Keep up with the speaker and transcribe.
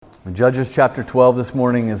In Judges chapter 12 this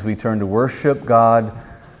morning, as we turn to worship God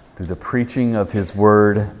through the preaching of His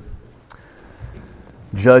Word.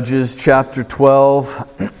 Judges chapter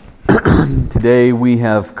 12. Today we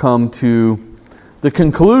have come to the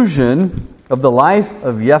conclusion of the life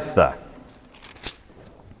of Jephthah.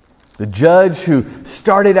 The judge who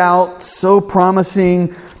started out so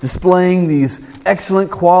promising, displaying these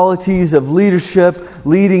excellent qualities of leadership,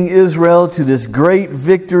 leading Israel to this great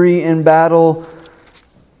victory in battle,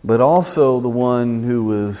 but also the one who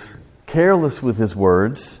was careless with his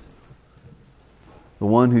words, the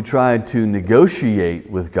one who tried to negotiate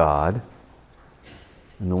with God,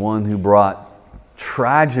 and the one who brought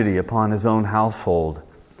tragedy upon his own household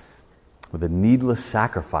with a needless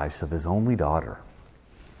sacrifice of his only daughter.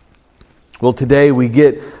 Well, today we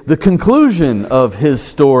get the conclusion of his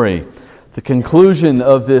story, the conclusion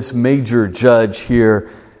of this major judge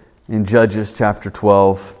here in Judges chapter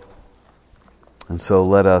 12. And so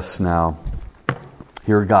let us now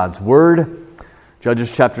hear God's Word.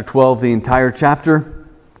 Judges chapter 12, the entire chapter.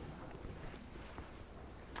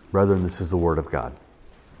 Brethren, this is the Word of God.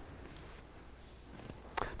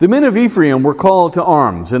 The men of Ephraim were called to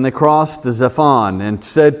arms, and they crossed the Zephon and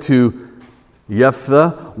said to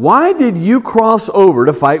Jephthah, "Why did you cross over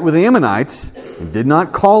to fight with the Ammonites and did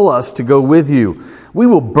not call us to go with you? We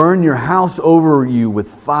will burn your house over you with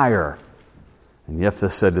fire." And Jephthah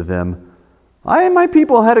said to them, "I and my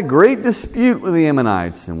people had a great dispute with the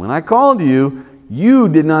Ammonites, and when I called you, you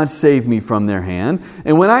did not save me from their hand.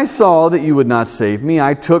 And when I saw that you would not save me,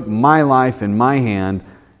 I took my life in my hand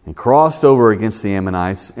and crossed over against the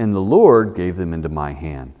Ammonites, and the Lord gave them into my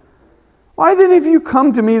hand. Why then have you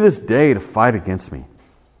come to me this day to fight against me?"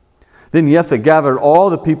 Then Jephthah gathered all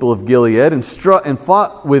the people of Gilead and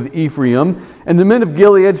fought with Ephraim. And the men of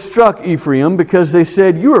Gilead struck Ephraim because they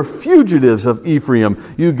said, "You are fugitives of Ephraim,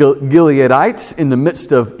 you Gileadites, in the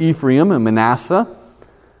midst of Ephraim and Manasseh."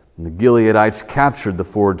 And the Gileadites captured the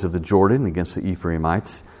fords of the Jordan against the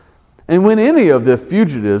Ephraimites. And when any of the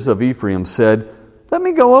fugitives of Ephraim said, "Let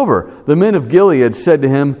me go over," the men of Gilead said to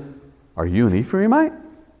him, "Are you an Ephraimite?"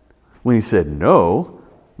 When he said, "No,"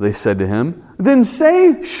 they said to him, "Then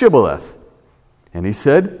say Shibboleth." And he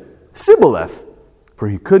said, "Sibboleth," for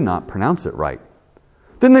he could not pronounce it right.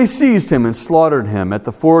 Then they seized him and slaughtered him at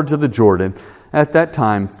the fords of the Jordan. At that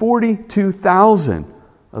time, 42,000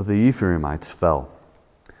 of the Ephraimites fell.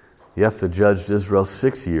 Jephthah judged Israel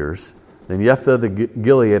 6 years. Then Jephthah the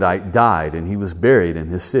Gileadite died, and he was buried in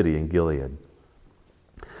his city in Gilead.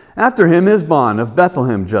 After him, Isbon of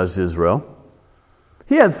Bethlehem judged Israel.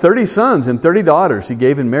 He had 30 sons and 30 daughters he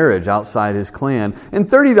gave in marriage outside his clan, and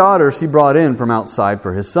 30 daughters he brought in from outside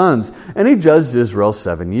for his sons, and he judged Israel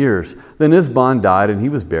 7 years. Then Isbon died, and he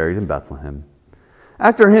was buried in Bethlehem.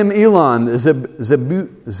 After him, Elon the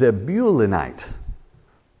Zebulunite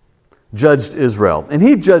judged Israel, and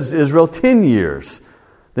he judged Israel 10 years.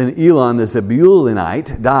 Then Elon the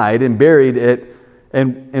Zebulunite died and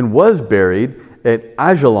was buried at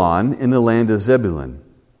Ajalon in the land of Zebulun.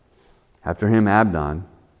 After him, Abdon,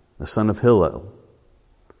 the son of Hillel,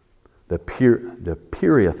 the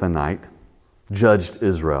Pirathonite, judged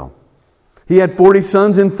Israel. He had 40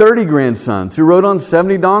 sons and 30 grandsons who rode on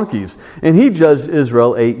 70 donkeys, and he judged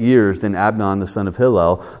Israel 8 years. Then Abdon, the son of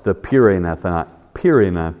Hillel, the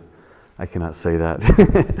Pirathonite, I cannot say that,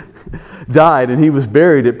 died, and he was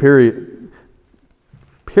buried at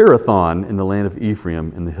Pirathon in the land of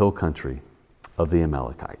Ephraim in the hill country of the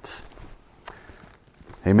Amalekites.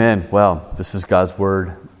 Amen. Well, this is God's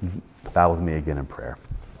Word. Bow with me again in prayer.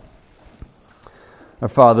 Our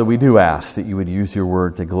Father, we do ask that you would use your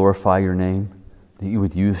Word to glorify your name, that you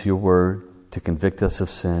would use your Word to convict us of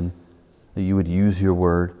sin, that you would use your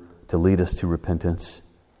Word to lead us to repentance,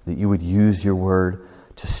 that you would use your Word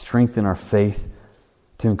to strengthen our faith,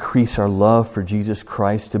 to increase our love for Jesus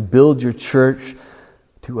Christ, to build your church,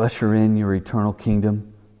 to usher in your eternal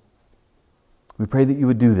kingdom. We pray that you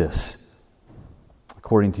would do this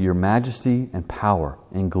according to your majesty and power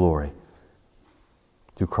and glory.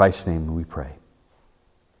 Through Christ's name we pray.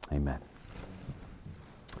 Amen.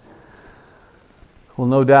 Well,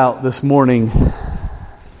 no doubt this morning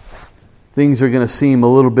things are going to seem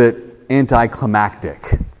a little bit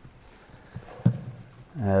anticlimactic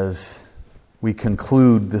as we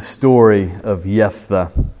conclude the story of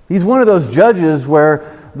Jephthah. He's one of those judges where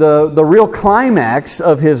the real climax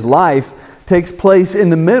of his life takes place in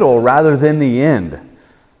the middle rather than the end.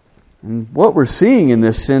 And what we're seeing in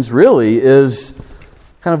this sense really is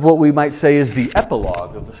kind of what we might say is the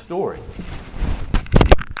epilogue of the story.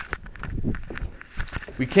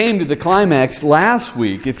 We came to the climax last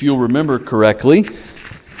week, if you'll remember correctly,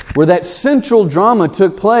 where that central drama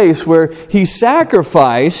took place, where he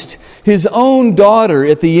sacrificed his own daughter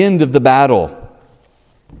at the end of the battle.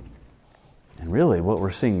 And really, what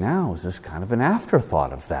we're seeing now is just kind of an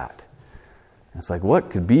afterthought of that. It's like, what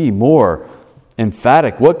could be more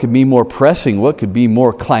emphatic? What could be more pressing? What could be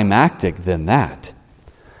more climactic than that?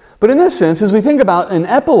 But in this sense, as we think about an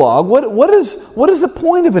epilogue, what is the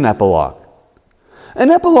point of an epilogue?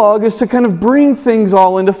 An epilogue is to kind of bring things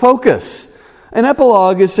all into focus. An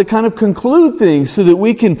epilogue is to kind of conclude things so that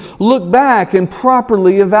we can look back and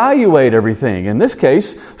properly evaluate everything. In this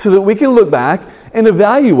case, so that we can look back and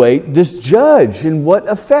evaluate this judge and what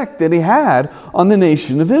effect that he had on the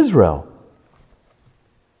nation of Israel.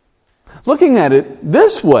 Looking at it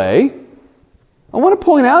this way, I want to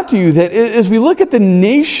point out to you that as we look at the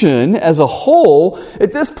nation as a whole,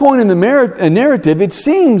 at this point in the narrative, it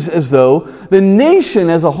seems as though the nation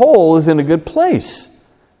as a whole is in a good place.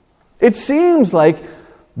 It seems like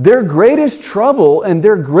their greatest trouble and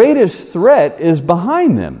their greatest threat is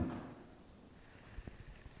behind them.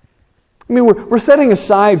 I mean, we're setting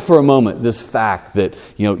aside for a moment this fact that,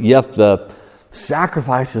 Jephthah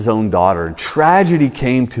sacrificed his own daughter and tragedy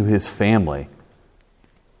came to his family.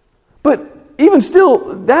 But even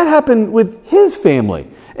still, that happened with his family.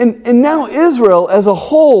 And now Israel as a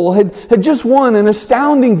whole had just won an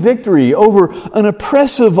astounding victory over an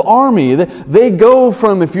oppressive army. They go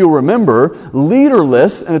from, if you'll remember,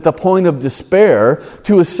 leaderless and at the point of despair,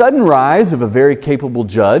 to a sudden rise of a very capable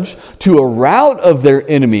judge, to a rout of their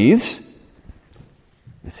enemies.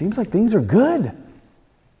 It seems like things are good.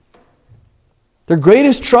 Their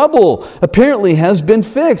greatest trouble apparently has been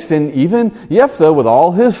fixed. And even Jephthah, with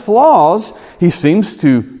all his flaws, he seems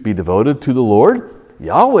to be devoted to the Lord.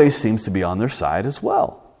 Yahweh seems to be on their side as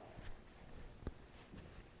well.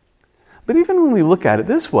 But even when we look at it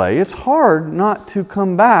this way, it's hard not to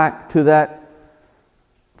come back to that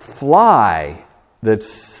fly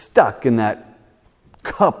that's stuck in that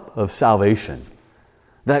cup of salvation.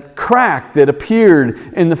 That crack that appeared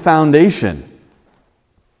in the foundation.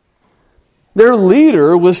 Their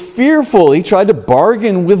leader was fearful. He tried to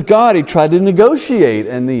bargain with God. He tried to negotiate,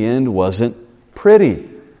 and the end wasn't pretty.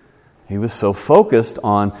 He was so focused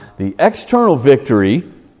on the external victory,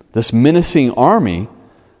 this menacing army,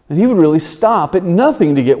 that he would really stop at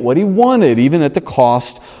nothing to get what he wanted, even at the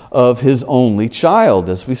cost of his only child,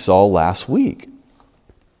 as we saw last week.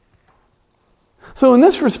 So in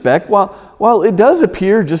this respect, while it does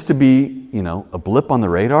appear just to be, a blip on the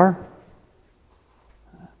radar,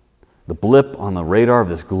 the blip on the radar of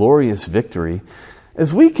this glorious victory,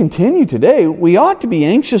 as we continue today, we ought to be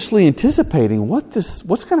anxiously anticipating what's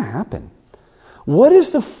going to happen. What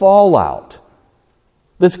is the fallout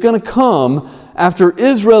that's going to come after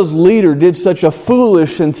Israel's leader did such a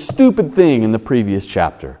foolish and stupid thing in the previous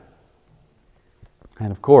chapter?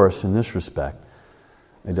 And of course, in this respect,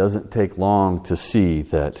 it doesn't take long to see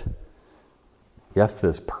that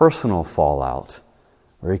Jephthah's personal fallout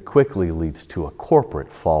very quickly leads to a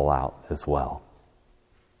corporate fallout as well.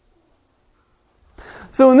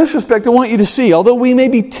 So in this respect, I want you to see, although we may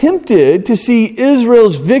be tempted to see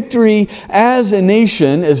Israel's victory as a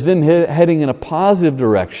nation as them heading in a positive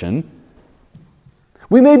direction,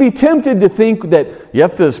 we may be tempted to think that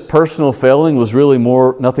Jephthah's personal failing was really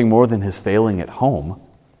nothing more than his failing at home.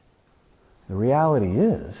 The reality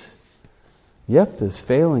is, Jephthah's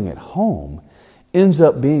failing at home ends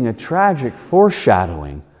up being a tragic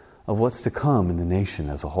foreshadowing of what's to come in the nation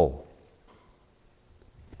as a whole.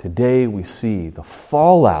 Today we see the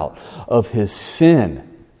fallout of his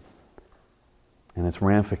sin and its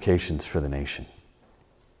ramifications for the nation.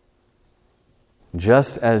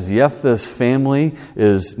 Just as Jephthah's family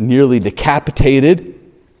is nearly decapitated,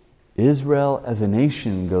 Israel as a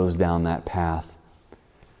nation goes down that path.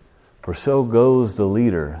 For so goes the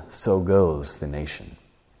leader, so goes the nation.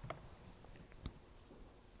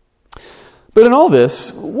 But in all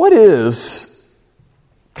this, what is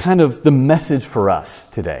kind of the message for us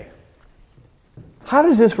today? How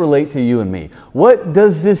does this relate to you and me? What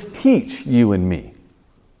does this teach you and me?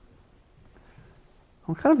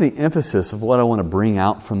 Well, kind of the emphasis of what I want to bring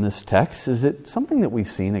out from this text is that something that we've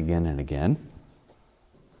seen again and again.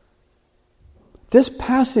 This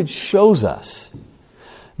passage shows us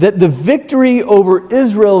that the victory over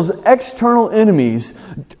Israel's external enemies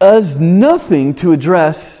does nothing to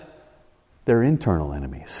address their internal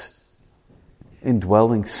enemies,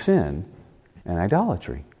 indwelling sin and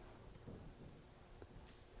idolatry.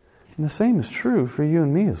 And the same is true for you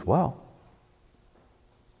and me as well.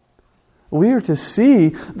 We are to see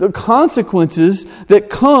the consequences that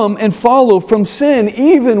come and follow from sin,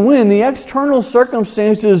 even when the external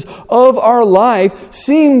circumstances of our life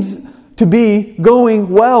seems to be going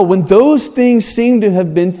well when those things seem to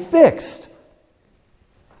have been fixed?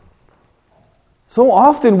 So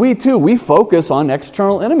often we focus on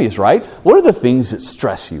external enemies, right? What are the things that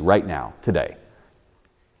stress you right now, today?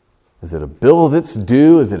 Is it a bill that's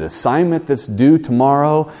due? Is it an assignment that's due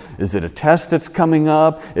tomorrow? Is it a test that's coming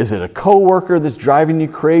up? Is it a coworker that's driving you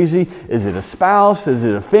crazy? Is it a spouse? Is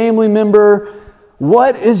it a family member?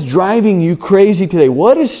 What is driving you crazy today?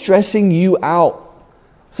 What is stressing you out?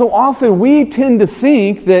 So often we tend to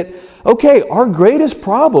think that, okay, our greatest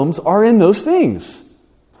problems are in those things.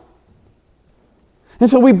 And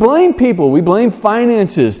so we blame people, we blame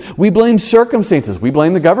finances, we blame circumstances, we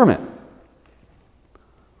blame the government.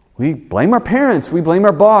 We blame our parents, we blame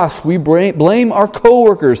our boss, we blame our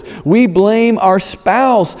coworkers, we blame our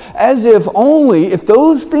spouse, as if only if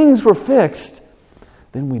those things were fixed,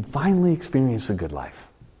 then we'd finally experience a good life.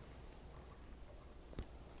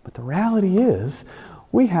 But the reality is,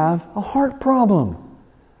 we have a heart problem,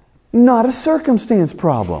 not a circumstance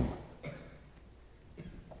problem.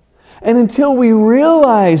 And until we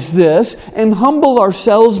realize this and humble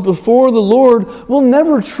ourselves before the Lord, we'll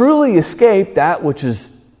never truly escape that which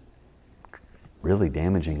is really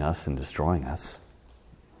damaging us and destroying us.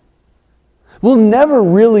 We'll never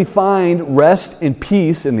really find rest and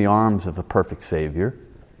peace in the arms of a perfect Savior.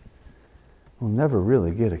 We'll never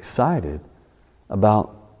really get excited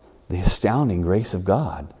about the astounding grace of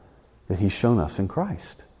God that He's shown us in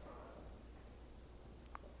Christ.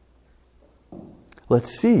 Let's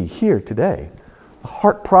see here today the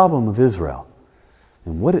heart problem of Israel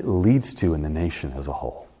and what it leads to in the nation as a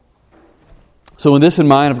whole. So with this in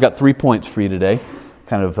mind, I've got 3 points for you today,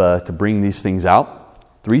 kind of to bring these things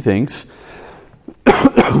out. 3 things.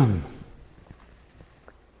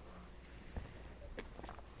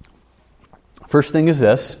 First thing is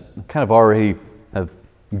this. I kind of already have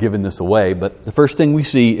given this away, but the first thing we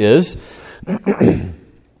see is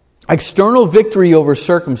external victory over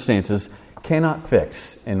circumstances cannot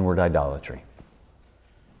fix inward idolatry.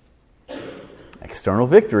 External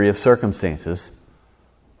victory of circumstances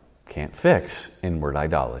can't fix inward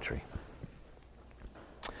idolatry.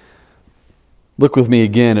 Look with me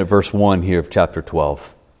again at verse 1 here of chapter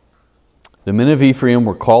 12. The men of Ephraim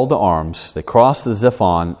were called to arms. They crossed the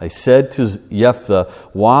Zephon. They said to Jephthah,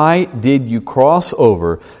 "Why did you cross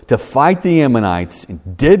over to fight the Ammonites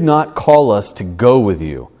and did not call us to go with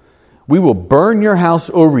you? We will burn your house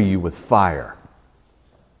over you with fire."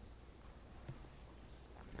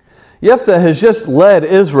 Jephthah has just led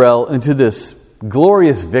Israel into this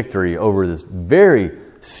glorious victory over this very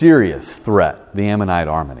serious threat, the Ammonite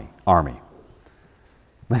army.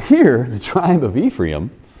 But here, the tribe of Ephraim,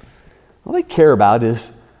 all they care about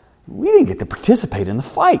is, we didn't get to participate in the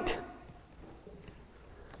fight.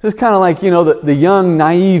 It's kind of like, the young,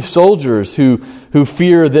 naive soldiers who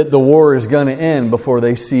fear that the war is going to end before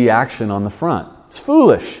they see action on the front. It's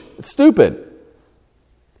foolish. It's stupid.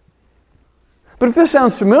 But if this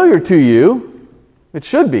sounds familiar to you, it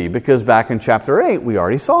should be, because back in chapter 8, we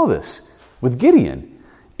already saw this with Gideon.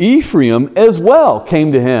 Ephraim as well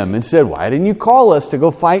came to him and said, "Why didn't you call us to go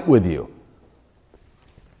fight with you?"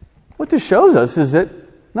 What this shows us is that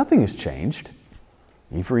nothing has changed.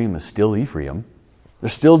 Ephraim is still Ephraim. They're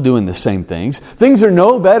still doing the same things. Things are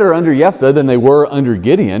no better under Jephthah than they were under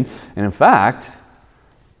Gideon. And in fact,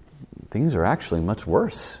 things are actually much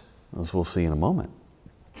worse, as we'll see in a moment.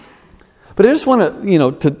 But I just want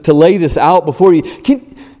to lay this out before you.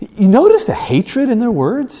 Can you notice the hatred in their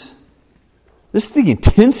words? Just the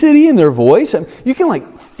intensity in their voice. You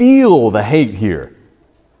can feel the hate here.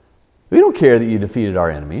 We don't care that you defeated our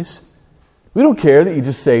enemies. We don't care that you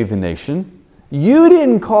just saved the nation. You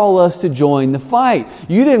didn't call us to join the fight.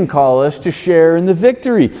 You didn't call us to share in the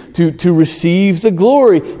victory, to receive the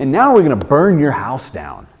glory. And now we're going to burn your house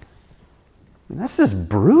down. That's just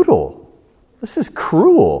brutal. This is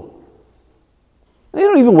cruel. They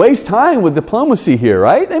don't even waste time with diplomacy here,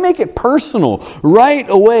 right? They make it personal right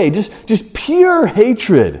away. Just pure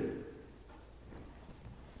hatred.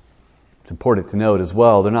 It's important to note as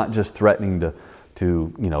well, they're not just threatening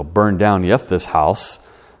to burn down Jephthah's house.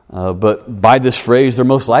 But by this phrase, they're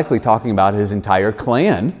most likely talking about his entire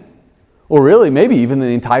clan, or really maybe even the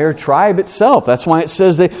entire tribe itself. That's why it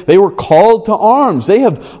says they were called to arms. They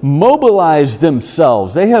have mobilized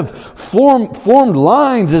themselves. They have formed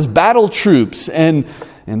lines as battle troops, and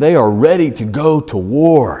they are ready to go to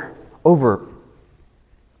war over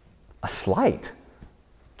a slight.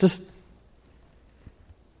 Just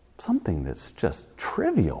something that's just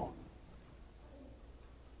trivial.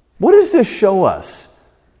 What does this show us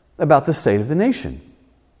about the state of the nation?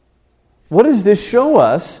 What does this show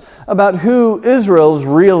us about who Israel's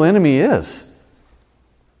real enemy is?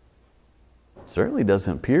 certainly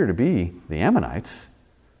doesn't appear to be the Ammonites.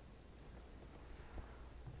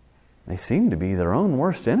 They seem to be their own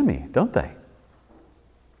worst enemy, don't they?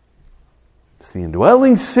 It's the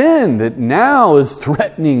indwelling sin that now is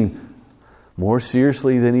threatening more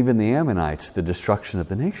seriously than even the Ammonites the destruction of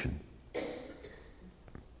the nation.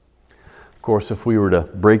 Of course, if we were to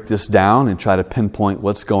break this down and try to pinpoint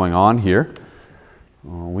what's going on here,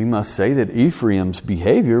 we must say that Ephraim's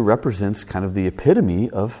behavior represents kind of the epitome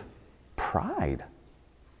of pride.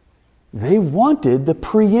 They wanted the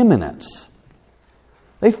preeminence.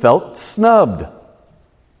 They felt snubbed,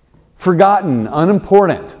 forgotten,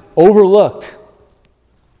 unimportant, overlooked.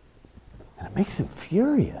 And it makes them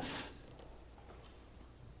furious.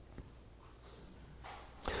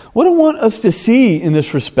 What I want us to see in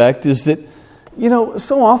this respect is that,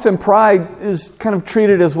 so often pride is kind of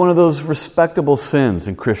treated as one of those respectable sins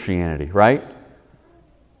in Christianity, right?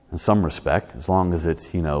 In some respect, as long as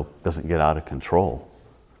it's, doesn't get out of control.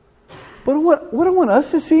 But what I want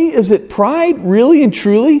us to see is that pride really and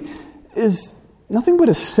truly is nothing but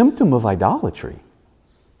a symptom of idolatry.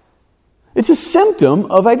 It's a symptom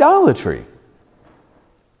of idolatry.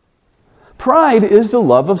 Pride is the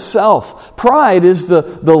love of self. Pride is the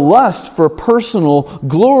lust for personal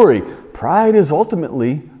glory. Pride is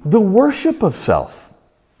ultimately the worship of self.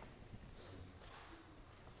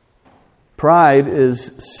 Pride is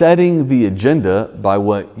setting the agenda by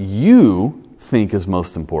what you think is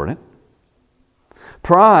most important.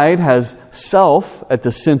 Pride has self at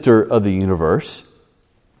the center of the universe.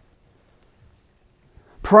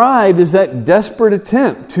 Pride is that desperate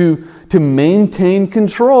attempt to maintain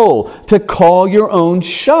control, to call your own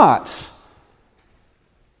shots.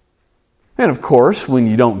 And of course, when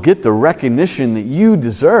you don't get the recognition that you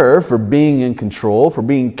deserve for being in control, for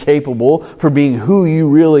being capable, for being who you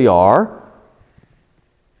really are,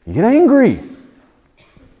 you get angry.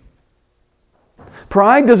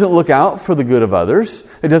 Pride doesn't look out for the good of others.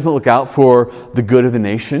 It doesn't look out for the good of the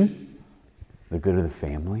nation, the good of the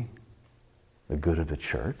family, the good of the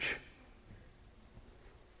church.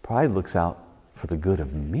 Pride looks out for the good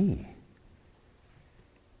of me.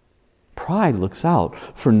 Pride looks out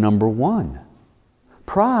for number one.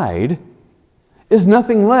 Pride is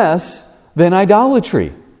nothing less than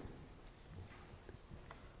idolatry.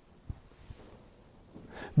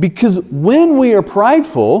 Because when we are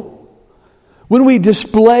prideful, when we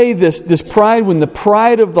display this pride, when the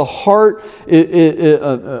pride of the heart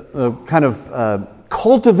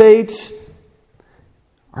cultivates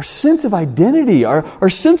our sense of identity, our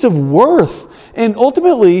sense of worth, and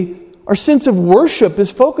ultimately our sense of worship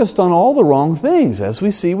is focused on all the wrong things, as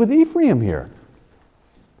we see with Ephraim here.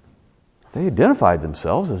 They identified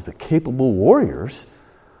themselves as the capable warriors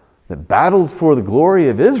that battled for the glory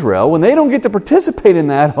of Israel. When they don't get to participate in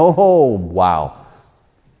that, oh, wow.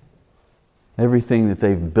 Everything that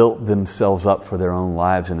they've built themselves up for their own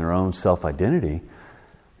lives and their own self-identity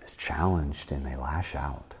is challenged, and they lash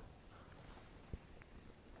out.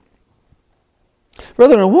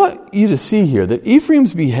 Brethren, I want you to see here that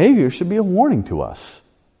Ephraim's behavior should be a warning to us.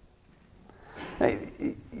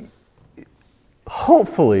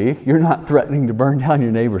 Hopefully, you're not threatening to burn down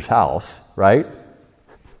your neighbor's house, right?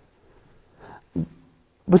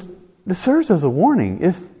 But this serves as a warning.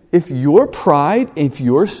 If your pride, if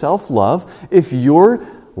your self-love, if your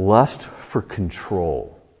lust for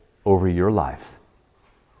control over your life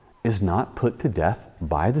is not put to death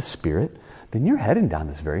by the Spirit, then you're heading down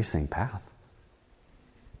this very same path.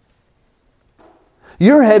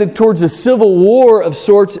 You're headed towards a civil war of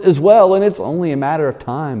sorts as well, and it's only a matter of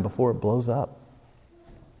time before it blows up.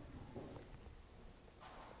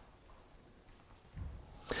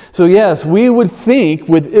 So yes, we would think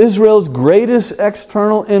with Israel's greatest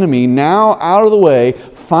external enemy now out of the way,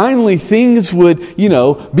 finally things would,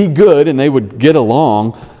 be good and they would get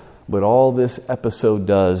along. But all this episode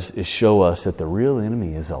does is show us that the real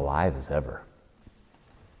enemy is alive as ever.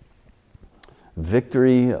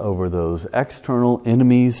 Victory over those external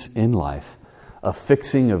enemies in life, a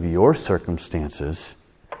fixing of your circumstances,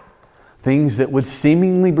 things that would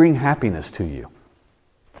seemingly bring happiness to you,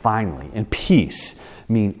 finally, and peace,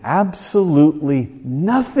 mean absolutely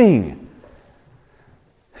nothing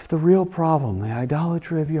if the real problem, the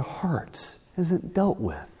idolatry of your hearts, isn't dealt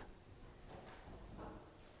with.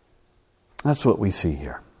 That's what we see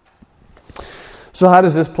here. So how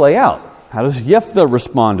does this play out? How does Jephthah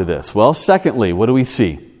respond to this? Well, secondly, what do we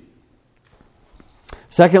see?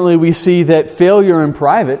 Secondly, we see that failure in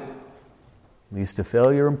private leads to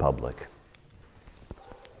failure in public.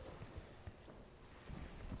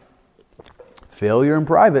 Failure in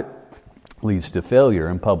private leads to failure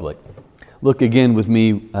in public. Look again with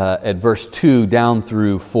me at verse 2 down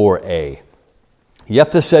through 4a.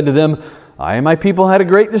 Jephthah said to them, I and my people had a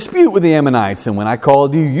great dispute with the Ammonites, and when I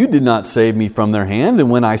called you, you did not save me from their hand. And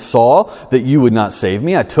when I saw that you would not save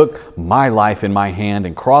me, I took my life in my hand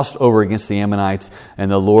and crossed over against the Ammonites, and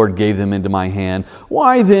the Lord gave them into my hand.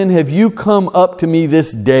 Why then have you come up to me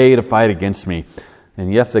this day to fight against me?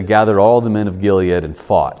 And Jephthah gathered all the men of Gilead and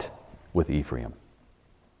fought with Ephraim.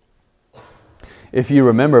 If you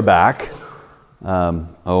remember back, a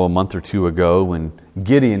month or two ago, when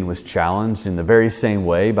Gideon was challenged in the very same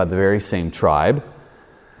way by the very same tribe,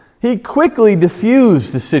 he quickly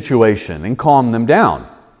diffused the situation and calmed them down.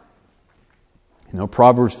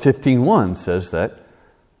 Proverbs 15:1 says that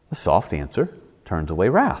a soft answer turns away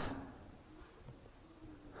wrath.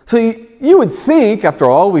 So you would think, after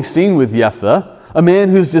all we've seen with Jephthah, a man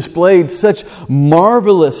who's displayed such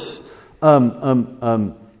marvelous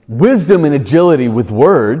wisdom and agility with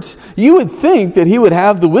words, you would think that he would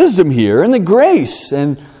have the wisdom here and the grace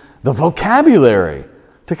and the vocabulary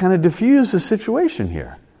to kind of diffuse the situation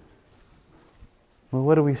here. Well,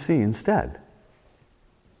 what do we see instead?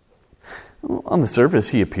 Well, on the surface,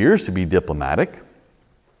 he appears to be diplomatic.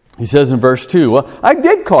 He says in verse 2, well, I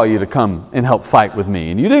did call you to come and help fight with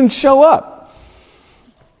me, and you didn't show up.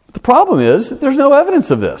 But the problem is that there's no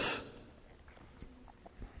evidence of this.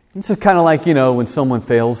 This is kind of like, when someone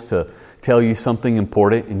fails to tell you something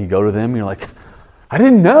important and you go to them and you're like, I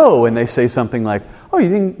didn't know. And they say something like, oh, you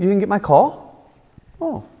didn't get my call?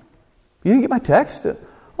 Oh, you didn't get my text?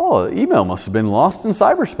 Oh, the email must have been lost in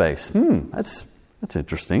cyberspace. That's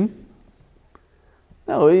interesting.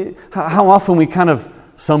 No, how often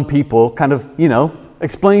some people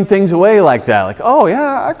explain things away like that. Like, oh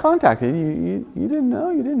yeah, I contacted you. You didn't know,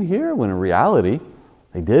 you didn't hear, when in reality,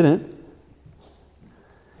 they didn't.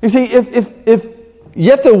 You see, if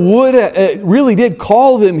Jephthah really did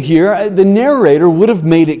call them here, the narrator would have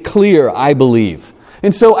made it clear, I believe.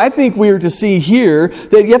 And so I think we are to see here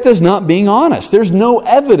that Jephthah's not being honest. There's no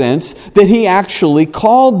evidence that he actually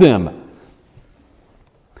called them.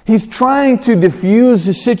 He's trying to diffuse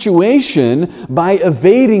the situation by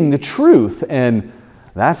evading the truth, and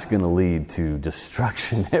that's going to lead to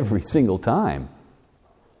destruction every single time.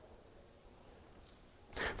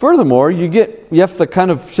 Furthermore, you get Jephthah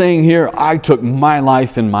kind of saying here, I took my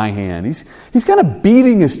life in my hand. He's kind of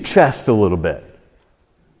beating his chest a little bit.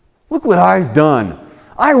 Look what I've done.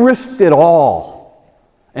 I risked it all,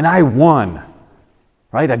 and I won.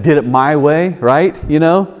 Right? I did it my way, right?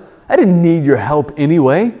 I didn't need your help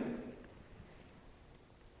anyway.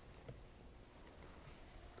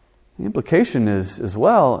 The implication is, as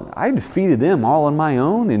well, I defeated them all on my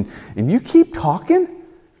own, and you keep talking?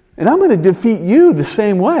 And I'm going to defeat you the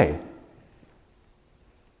same way.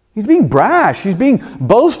 He's being brash. He's being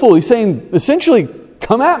boastful. He's saying, essentially,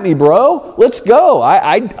 come at me, bro. Let's go.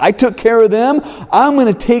 I took care of them. I'm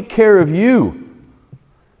going to take care of you.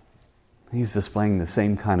 He's displaying the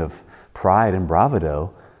same kind of pride and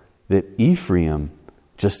bravado that Ephraim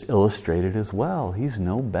just illustrated as well. He's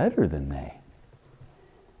no better than they.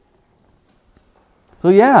 So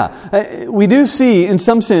yeah, we do see, in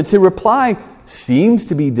some sense, a reply seems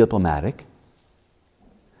to be diplomatic.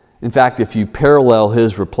 In fact, if you parallel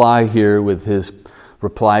his reply here with his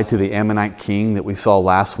reply to the Ammonite king that we saw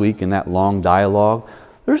last week in that long dialogue,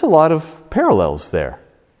 there's a lot of parallels there.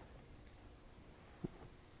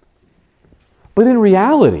 But in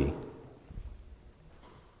reality,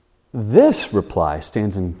 this reply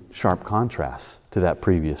stands in sharp contrast to that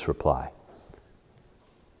previous reply.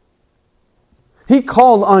 He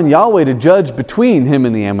called on Yahweh to judge between him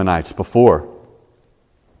and the Ammonites before.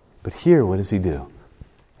 But here, what does he do?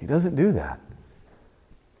 He doesn't do that.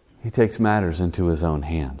 He takes matters into his own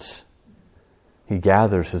hands. He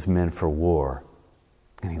gathers his men for war,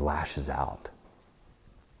 and he lashes out.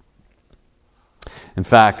 In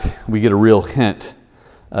fact, we get a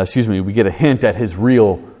hint at his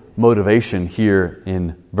real motivation here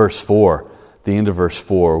in verse 4, the end of verse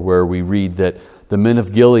 4, where we read that the men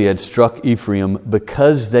of Gilead struck Ephraim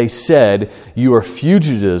because they said, you are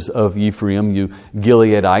fugitives of Ephraim, you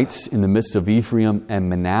Gileadites, in the midst of Ephraim and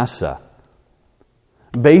Manasseh.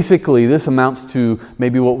 Basically, this amounts to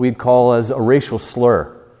maybe what we'd call as a racial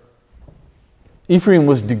slur. Ephraim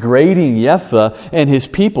was degrading Jephthah and his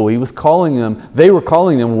people. They were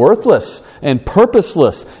calling them worthless and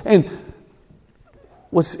purposeless. And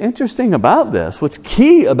what's interesting about this, what's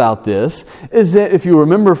key about this, is that if you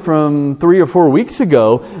remember from 3 or 4 weeks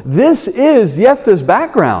ago, this is Jephthah's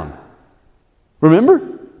background.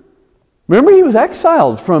 Remember? Remember, he was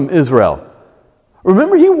exiled from Israel.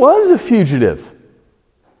 Remember, he was a fugitive.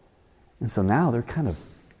 And so now they're kind of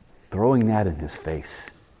throwing that in his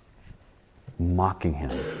face, mocking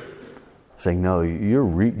him, saying, no, you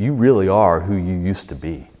really are who you used to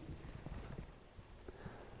be.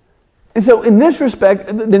 And so in this respect,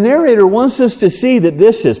 the narrator wants us to see that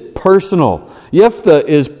this is personal. Jephthah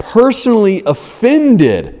is personally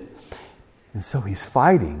offended. And so he's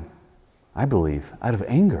fighting, I believe, out of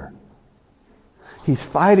anger. He's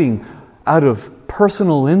fighting out of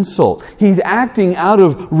personal insult. He's acting out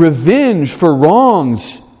of revenge for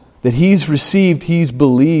wrongs that he's received,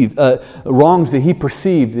 wrongs that he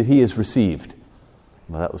perceived that he has received.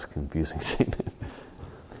 Well, that was a confusing statement.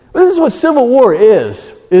 But this is what civil war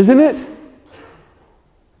is, isn't it?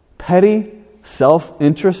 Petty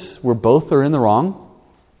self-interests where both are in the wrong.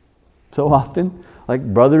 So often,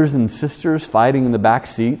 like brothers and sisters fighting in the back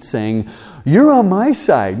seat saying, you're on my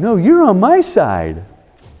side. No, you're on my side.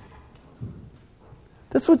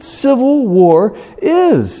 That's what civil war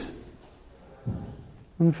is.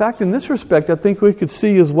 In fact, in this respect, I think we could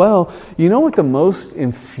see as well, you know what the most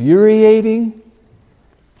infuriating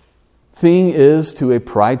thing is to a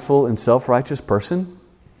prideful and self-righteous person?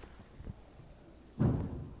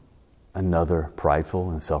 Another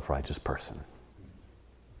prideful and self-righteous person.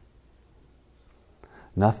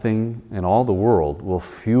 Nothing in all the world will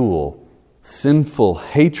fuel sinful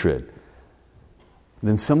hatred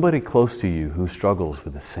than somebody close to you who struggles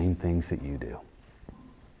with the same things that you do.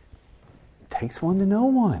 It takes one to know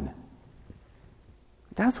one.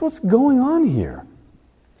 That's what's going on here.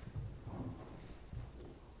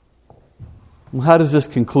 Well, how does this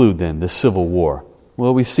conclude then, this civil war?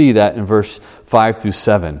 Well, we see that in verse 5 through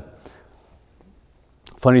 7.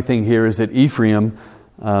 Funny thing here is that Ephraim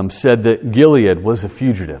said that Gilead was a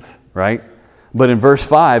fugitive, right? But in verse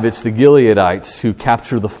 5, it's the Gileadites who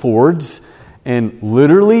capture the fords, and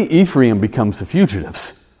literally Ephraim becomes the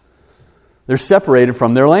fugitives. They're separated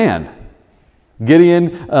from their land.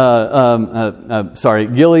 Gilead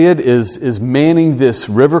is manning this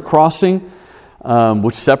river crossing,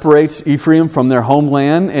 which separates Ephraim from their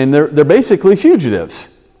homeland, and they're basically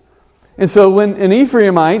fugitives. And so when an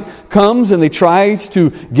Ephraimite comes and they tries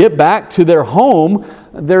to get back to their home,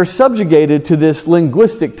 they're subjugated to this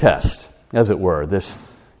linguistic test, as it were, this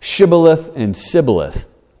shibboleth and sibboleth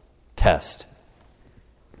test.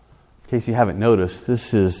 In case you haven't noticed,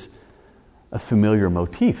 this is a familiar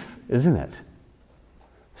motif, isn't it?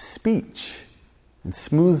 Speech and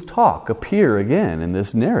smooth talk appear again in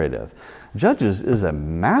this narrative. Judges is a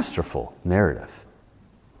masterful narrative.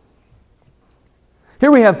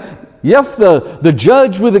 Here we have Jephthah, the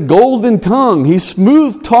judge with a golden tongue. He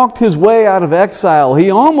smooth talked his way out of exile. He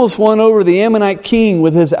almost won over the Ammonite king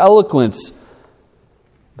with his eloquence.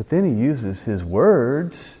 But then he uses his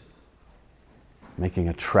words, making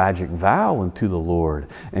a tragic vow unto the Lord.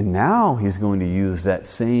 And now he's going to use that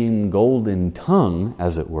same golden tongue,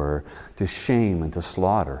 as it were, to shame and to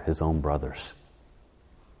slaughter his own brothers.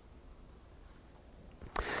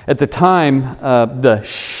 At the time, the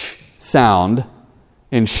sh sound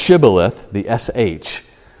in shibboleth, the sh,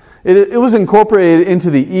 it was incorporated into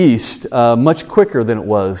the East much quicker than it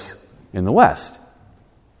was in the West.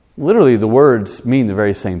 Literally, the words mean the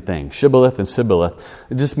very same thing. Shibboleth and sibboleth,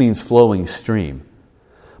 it just means flowing stream.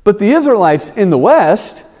 But the Israelites in the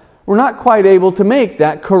West were not quite able to make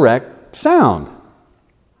that correct sound.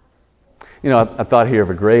 You know, I thought here of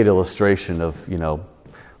a great illustration of,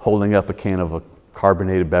 holding up a can of a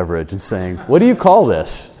carbonated beverage and saying, what do you call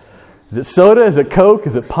this? Is it soda? Is it Coke?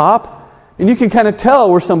 Is it pop? And you can kind of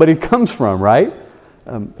tell where somebody comes from, right?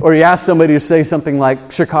 Or you ask somebody to say something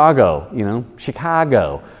like Chicago,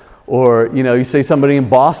 Chicago. Or, you say somebody in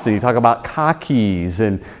Boston, you talk about khakis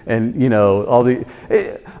and all the...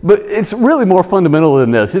 But it's really more fundamental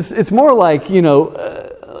than this. It's more like,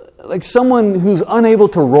 like someone who's unable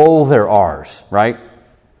to roll their R's, right?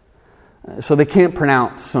 So they can't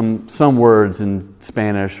pronounce some words in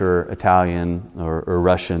Spanish or Italian or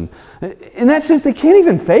Russian. In that sense, they can't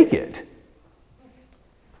even fake it.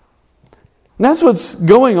 And that's what's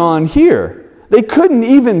going on here. They couldn't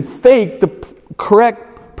even fake the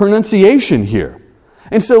correct pronunciation here.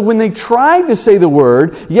 And so when they tried to say the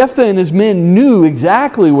word, Jephthah and his men knew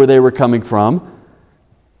exactly where they were coming from.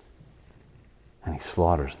 And he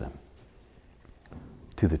slaughters them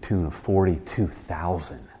to the tune of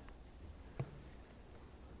 42,000.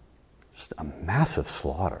 Just a massive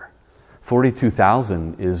slaughter.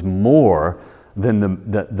 42,000 is more than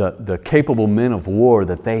the capable men of war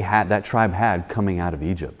that tribe had coming out of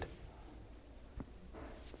Egypt.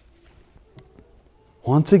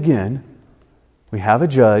 Once again, we have a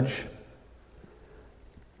judge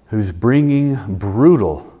who's bringing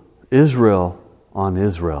brutal Israel on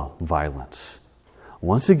Israel violence.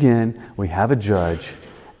 Once again, we have a judge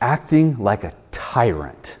acting like a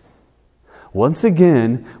tyrant. Once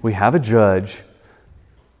again, we have a judge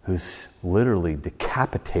who's literally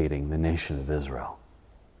decapitating the nation of Israel.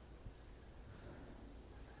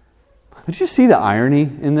 Did you see the irony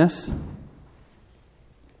in this?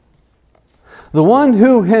 The one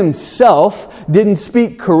who himself didn't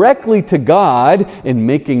speak correctly to God in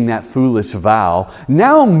making that foolish vow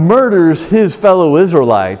now murders his fellow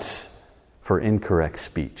Israelites for incorrect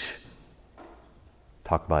speech.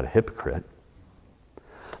 Talk about a hypocrite.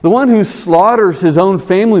 The one who slaughters his own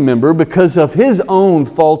family member because of his own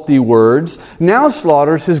faulty words now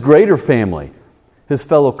slaughters his greater family, his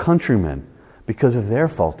fellow countrymen, because of their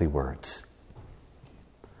faulty words.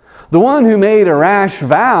 The one who made a rash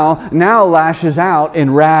vow now lashes out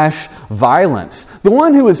in rash violence. The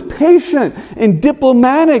one who is patient and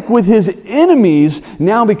diplomatic with his enemies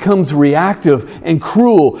now becomes reactive and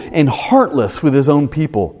cruel and heartless with his own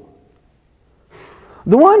people.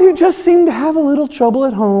 The one who just seemed to have a little trouble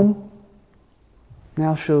at home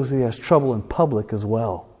now shows he has trouble in public as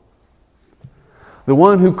well. The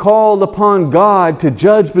one who called upon God to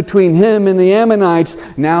judge between him and the Ammonites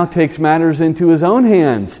now takes matters into his own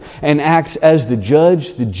hands and acts as the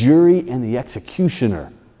judge, the jury, and the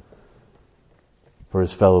executioner for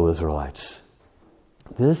his fellow Israelites.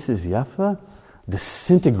 This is Jephthah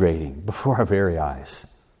disintegrating before our very eyes.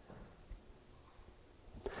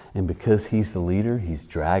 And because he's the leader, he's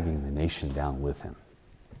dragging the nation down with him.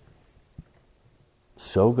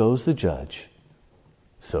 So goes the judge.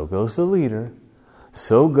 So goes the leader.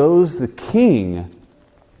 So goes the king.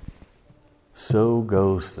 So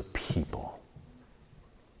goes the people.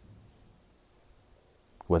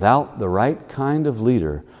 Without the right kind of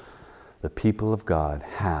leader, the people of God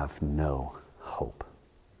have no hope.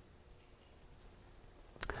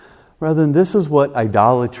 Brethren, this is what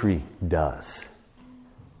idolatry does.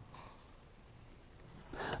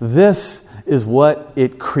 This is what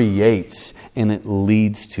it creates and it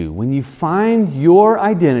leads to. When you find your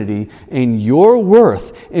identity and your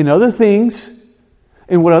worth in other things,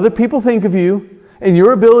 in what other people think of you, and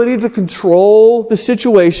your ability to control the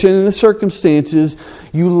situation and the circumstances,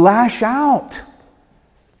 you lash out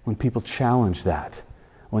when people challenge that,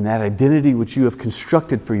 when that identity which you have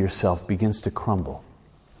constructed for yourself begins to crumble.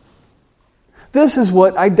 This is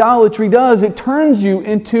what idolatry does. It turns you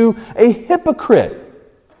into a hypocrite.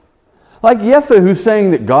 Like Jephthah, who's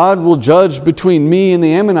saying that God will judge between me and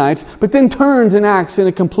the Ammonites, but then turns and acts in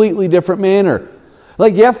a completely different manner.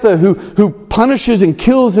 Like Jephthah, who punishes and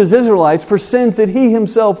kills his Israelites for sins that he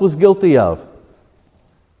himself was guilty of.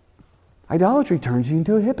 Idolatry turns you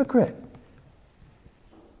into a hypocrite.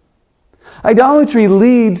 Idolatry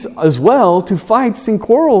leads as well to fights and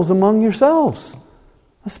quarrels among yourselves,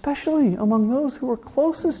 especially among those who are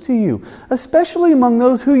closest to you, especially among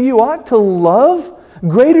those who you ought to love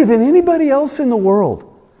greater than anybody else in the world.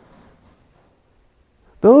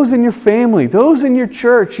 Those in your family, those in your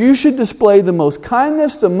church, you should display the most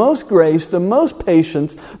kindness, the most grace, the most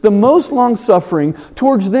patience, the most long-suffering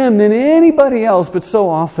towards them than anybody else. But so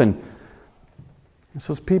often, it's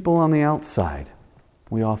those people on the outside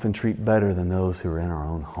we often treat better than those who are in our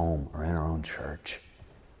own home or in our own church.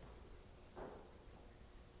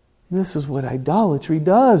 This is what idolatry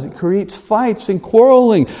does. It creates fights and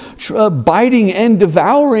quarreling, biting and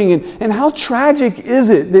devouring. And how tragic is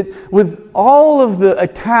it that with all of the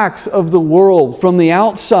attacks of the world from the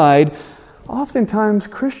outside, oftentimes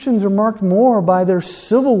Christians are marked more by their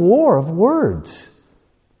civil war of words.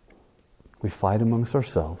 We fight amongst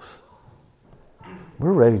ourselves.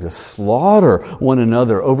 We're ready to slaughter one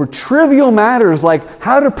another over trivial matters like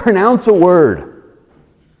how to pronounce a word.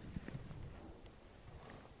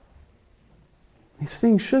 These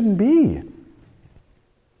things shouldn't be.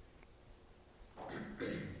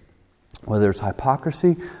 Whether it's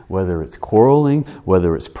hypocrisy, whether it's quarreling,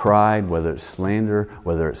 whether it's pride, whether it's slander,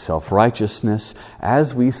 whether it's self-righteousness,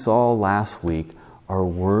 as we saw last week, our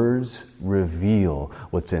words reveal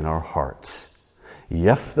what's in our hearts.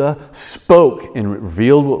 Jephthah spoke and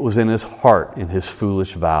revealed what was in his heart in his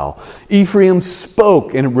foolish vow. Ephraim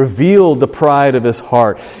spoke and revealed the pride of his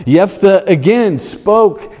heart. Jephthah again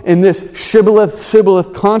spoke in this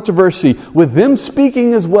Shibboleth controversy with them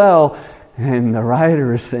speaking as well. And the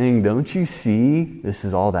writer is saying, don't you see? This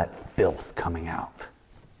is all that filth coming out.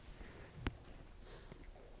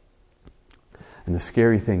 And the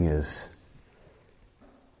scary thing is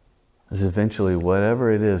eventually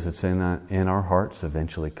whatever it is that's in our hearts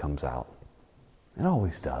eventually comes out. It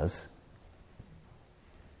always does.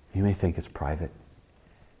 You may think it's private.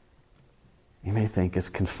 You may think it's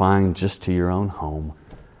confined just to your own home.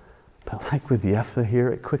 But like with Jephthah here,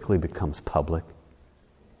 it quickly becomes public.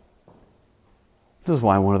 This is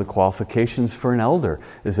why one of the qualifications for an elder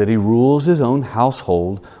is that he rules his own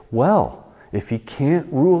household well. If he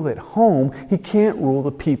can't rule at home, he can't rule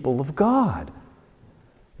the people of God.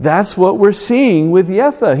 That's what we're seeing with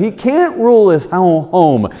Jephthah. He can't rule his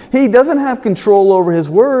home. He doesn't have control over his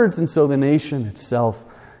words, and so the nation itself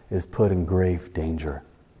is put in grave danger.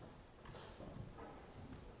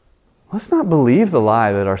 Let's not believe the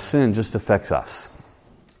lie that our sin just affects us.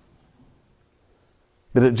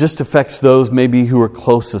 That it just affects those maybe who are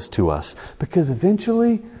closest to us. Because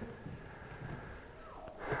eventually,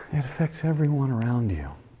 it affects everyone around you.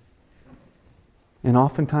 And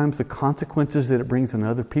oftentimes the consequences that it brings on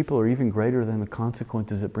other people are even greater than the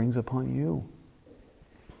consequences it brings upon you.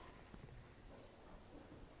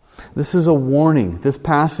 This is a warning, this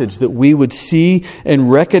passage, that we would see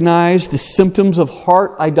and recognize the symptoms of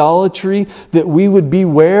heart idolatry, that we would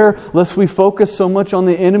beware lest we focus so much on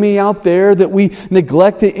the enemy out there that we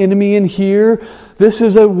neglect the enemy in here. This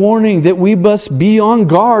is a warning that we must be on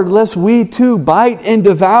guard lest we too bite and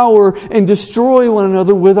devour and destroy one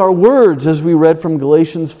another with our words, as we read from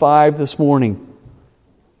Galatians 5 this morning.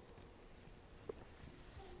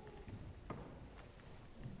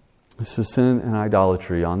 This is sin and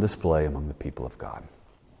idolatry on display among the people of God.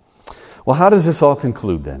 Well, how does this all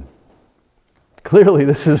conclude then? Clearly,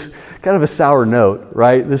 this is kind of a sour note,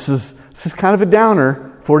 right? This is kind of a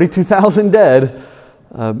downer. 42,000 dead.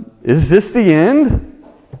 Is this the end?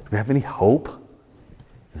 Do we have any hope?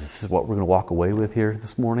 Is this what we're going to walk away with here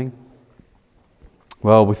this morning?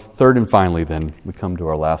 Well, third and finally then, we come to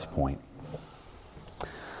our last point.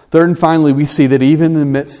 Third and finally, we see that even in the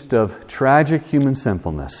midst of tragic human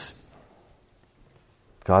sinfulness,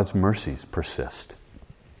 God's mercies persist.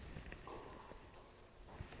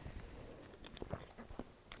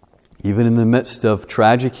 Even in the midst of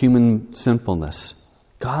tragic human sinfulness,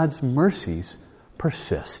 God's mercies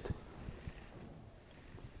persist.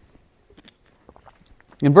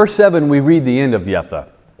 In verse 7, we read the end of Jephthah.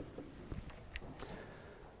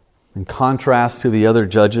 In contrast to the other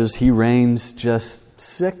judges, he reigns just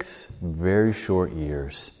 6 very short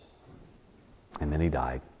years. And then he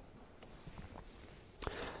died.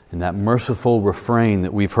 And that merciful refrain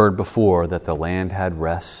that we've heard before, that the land had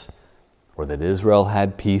rest, or that Israel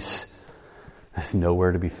had peace, is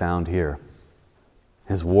nowhere to be found here.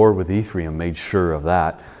 His war with Ephraim made sure of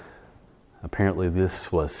that. Apparently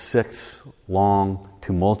this was 6 long,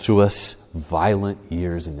 tumultuous, violent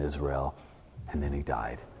years in Israel. And then he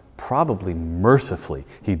died. Probably mercifully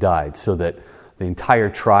he died so that the entire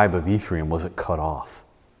tribe of Ephraim wasn't cut off.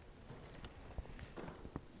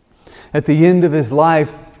 At the end of his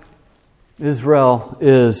life, Israel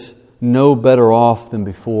is no better off than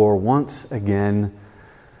before. Once again,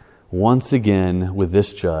 with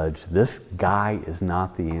this judge, this guy is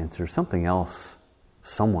not the answer. Something else,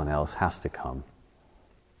 someone else has to come.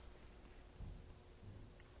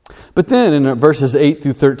 But then in verses 8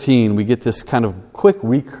 through 13, we get this kind of quick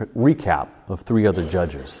recap of 3 other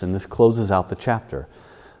judges. And this closes out the chapter,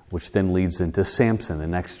 which then leads into Samson, the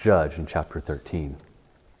next judge, in chapter 13.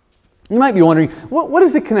 You might be wondering, what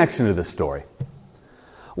is the connection to this story?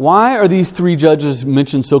 Why are these 3 judges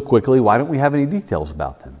mentioned so quickly? Why don't we have any details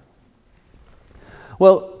about them?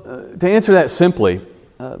 Well, to answer that simply,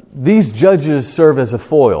 these judges serve as a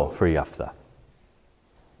foil for Jephthah.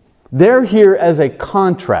 They're here as a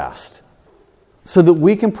contrast so that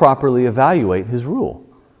we can properly evaluate his rule,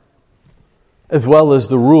 as well as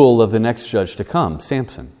the rule of the next judge to come,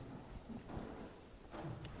 Samson.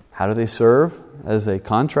 How do they serve as a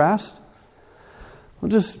contrast? Well,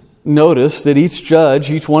 just notice that each judge,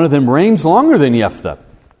 each one of them, reigns longer than Jephthah.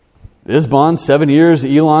 Isbon, 7 years.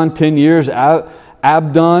 Elon, 10 years.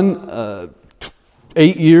 Abdon,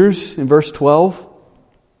 8 years in verse 12.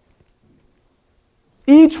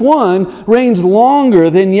 Each one reigns longer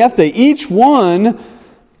than Jephthah. Each one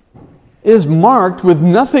is marked with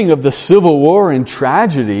nothing of the civil war and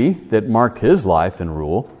tragedy that marked his life and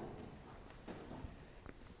rule.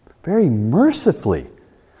 Very mercifully,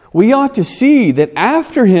 we ought to see that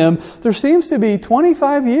after him, there seems to be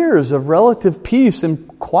 25 years of relative peace and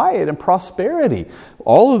quiet and prosperity.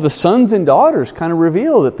 All of the sons and daughters kind of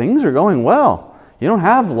reveal that things are going well. You don't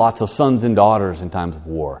have lots of sons and daughters in times of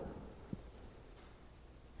war.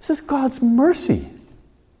 This is God's mercy.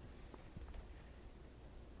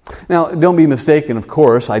 Now, don't be mistaken, of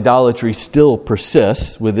course, idolatry still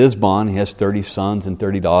persists. With Isbon, he has 30 sons and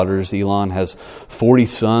 30 daughters. Elon has 40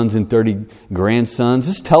 sons and 30 grandsons.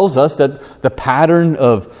 This tells us that the pattern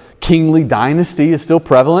of kingly dynasty is still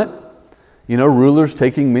prevalent. You know, rulers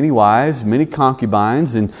taking many wives, many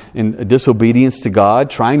concubines in disobedience to God,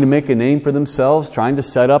 trying to make a name for themselves, trying to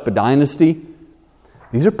set up a dynasty.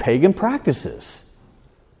 These are pagan practices.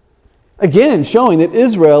 Again, showing that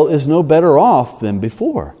Israel is no better off than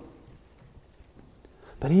before.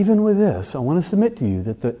 But even with this, I want to submit to you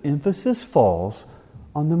that the emphasis falls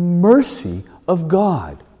on the mercy of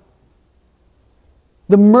God.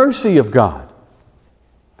 The mercy of God.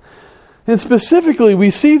 And specifically,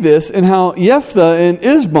 we see this in how Jephthah and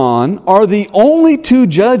Isbon are the only two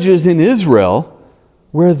judges in Israel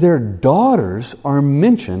where their daughters are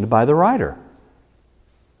mentioned by the writer.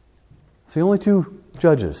 It's the only two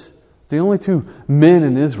judges. It's the only two men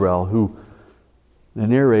in Israel who the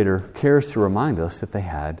narrator cares to remind us that they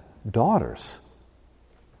had daughters.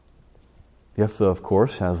 Jephthah, of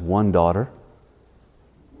course, has one daughter.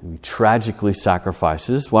 He tragically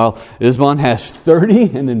sacrifices, while Isbon has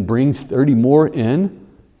 30 and then brings 30 more in.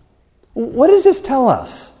 What does this tell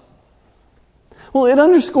us? Well, it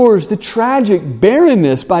underscores the tragic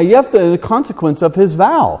barrenness by Jephthah and the consequence of his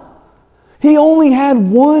vow. He only had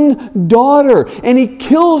one daughter, and he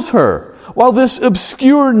kills her, while this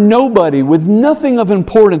obscure nobody with nothing of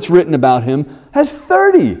importance written about him has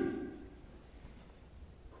 30.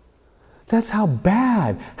 That's how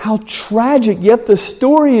bad, how tragic Jephthah's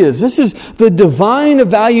story is. This is the divine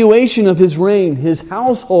evaluation of his reign. His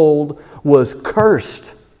household was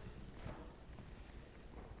cursed.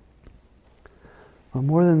 But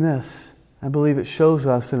more than this, I believe it shows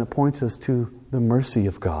us and it points us to the mercy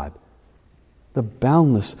of God. The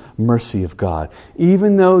boundless mercy of God.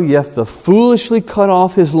 Even though Jephthah foolishly cut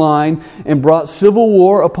off his line and brought civil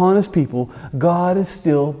war upon his people, God is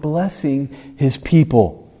still blessing his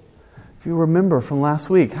people. If you remember from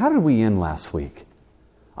last week, how did we end last week?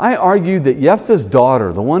 I argued that Jephthah's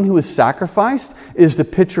daughter, the one who was sacrificed, is the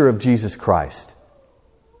picture of Jesus Christ.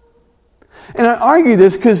 And I argue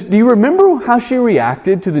this because do you remember how she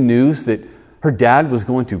reacted to the news that her dad was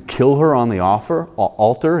going to kill her on the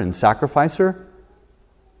altar and sacrifice her?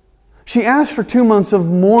 She asked for 2 months of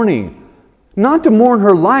mourning, not to mourn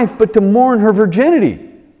her life, but to mourn her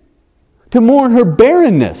virginity, to mourn her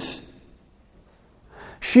barrenness.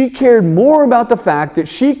 She cared more about the fact that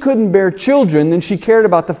she couldn't bear children than she cared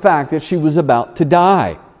about the fact that she was about to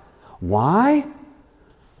die. Why?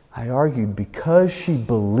 I argued because she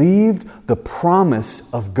believed the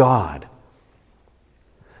promise of God.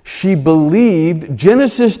 She believed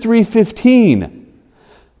Genesis 3:15,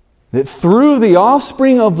 that through the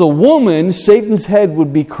offspring of the woman, Satan's head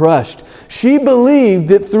would be crushed. She believed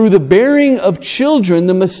that through the bearing of children,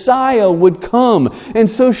 the Messiah would come. And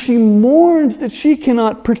so she mourns that she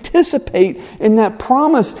cannot participate in that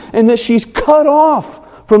promise and that she's cut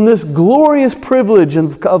off from this glorious privilege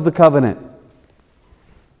of the covenant.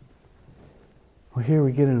 Well, here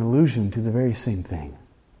we get an allusion to the very same thing.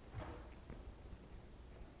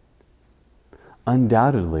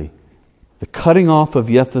 Undoubtedly, the cutting off of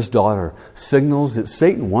Jephthah's daughter signals that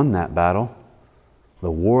Satan won that battle, the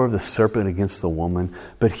war of the serpent against the woman.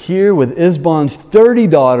 But here with Isbon's 30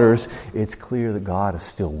 daughters, it's clear that God is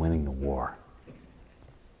still winning the war.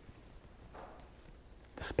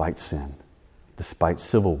 Despite sin, despite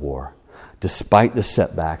civil war, despite the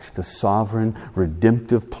setbacks, the sovereign,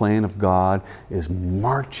 redemptive plan of God is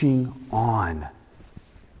marching on.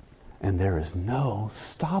 And there is no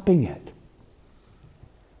stopping it.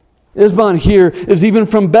 Isbon here is even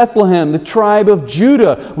from Bethlehem, the tribe of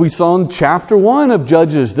Judah. We saw in chapter 1 of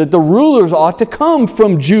Judges that the rulers ought to come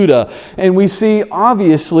from Judah. And we see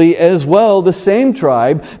obviously as well the same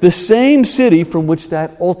tribe, the same city from which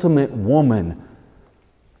that ultimate woman,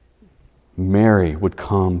 Mary, would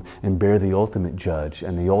come and bear the ultimate judge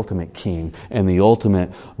and the ultimate king and the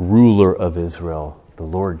ultimate ruler of Israel, the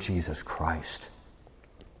Lord Jesus Christ.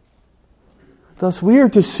 Thus, we are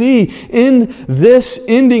to see in this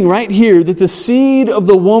ending right here that the seed of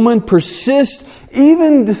the woman persists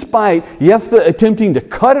even despite Jephthah attempting to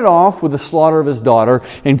cut it off with the slaughter of his daughter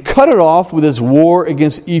and cut it off with his war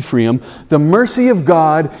against Ephraim. The mercy of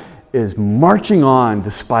God is marching on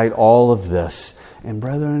despite all of this. And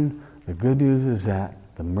brethren, the good news is that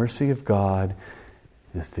the mercy of God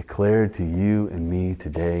is declared to you and me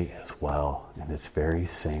today as well in this very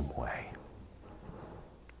same way.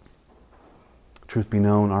 Truth be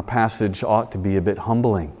known, our passage ought to be a bit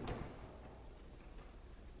humbling.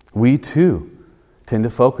 We too tend to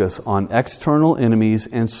focus on external enemies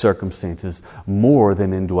and circumstances more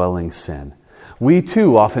than indwelling sin. We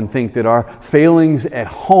too often think that our failings at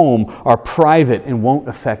home are private and won't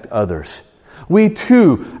affect others. We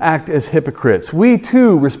too act as hypocrites. We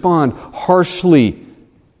too respond harshly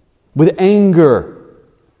with anger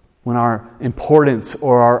when our importance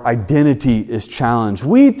or our identity is challenged.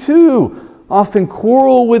 We too often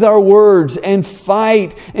quarrel with our words and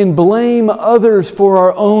fight and blame others for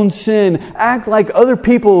our own sin. Act like other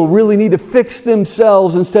people really need to fix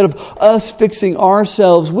themselves instead of us fixing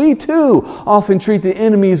ourselves. We too often treat the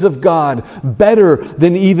enemies of God better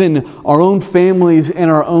than even our own families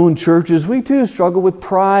and our own churches. We too struggle with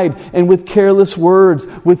pride and with careless words,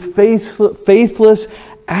 with faithless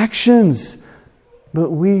actions.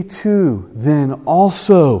 But we too then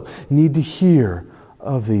also need to hear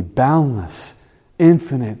of the boundless,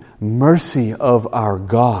 infinite mercy of our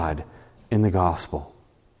God in the gospel.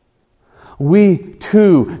 We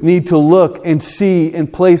too need to look and see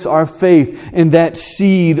and place our faith in that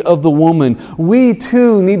seed of the woman. We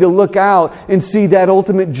too need to look out and see that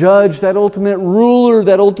ultimate judge, that ultimate ruler,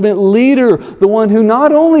 that ultimate leader, the one who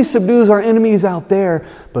not only subdues our enemies out there,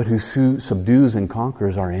 but who subdues and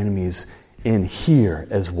conquers our enemies in here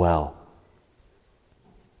as well.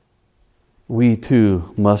 We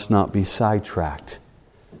too must not be sidetracked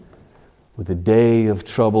with a day of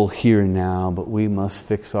trouble here and now, but we must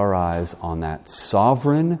fix our eyes on that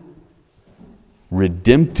sovereign,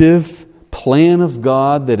 redemptive plan of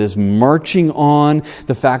God that is marching on,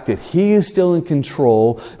 the fact that He is still in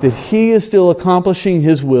control, that He is still accomplishing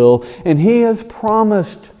His will, and He has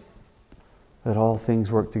promised that all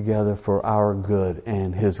things work together for our good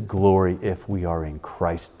and His glory if we are in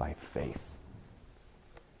Christ by faith.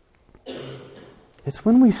 It's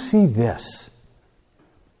when we see this,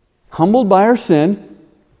 humbled by our sin,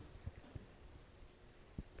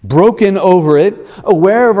 broken over it,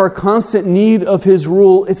 aware of our constant need of His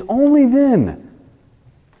rule, it's only then.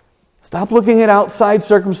 Stop looking at outside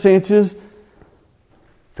circumstances.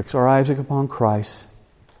 Fix our eyes upon Christ,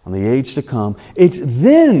 on the age to come. It's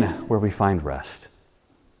then where we find rest.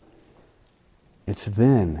 It's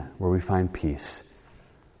then where we find peace.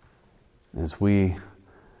 As we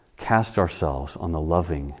cast ourselves on the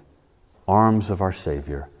loving arms of our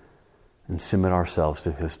Savior and submit ourselves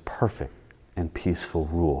to His perfect and peaceful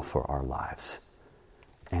rule for our lives.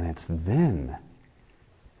 And it's then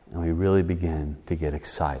that we really begin to get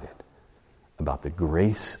excited about the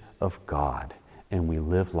grace of God, and we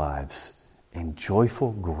live lives in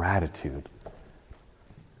joyful gratitude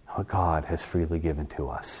of what God has freely given to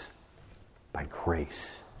us by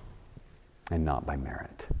grace and not by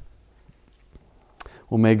merit.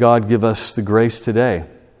 Well, may God give us the grace today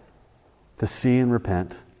to see and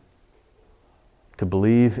repent, to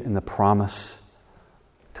believe in the promise,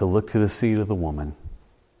 to look to the seed of the woman,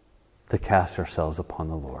 to cast ourselves upon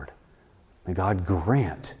the Lord. May God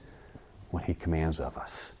grant what He commands of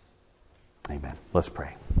us. Amen. Let's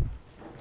pray.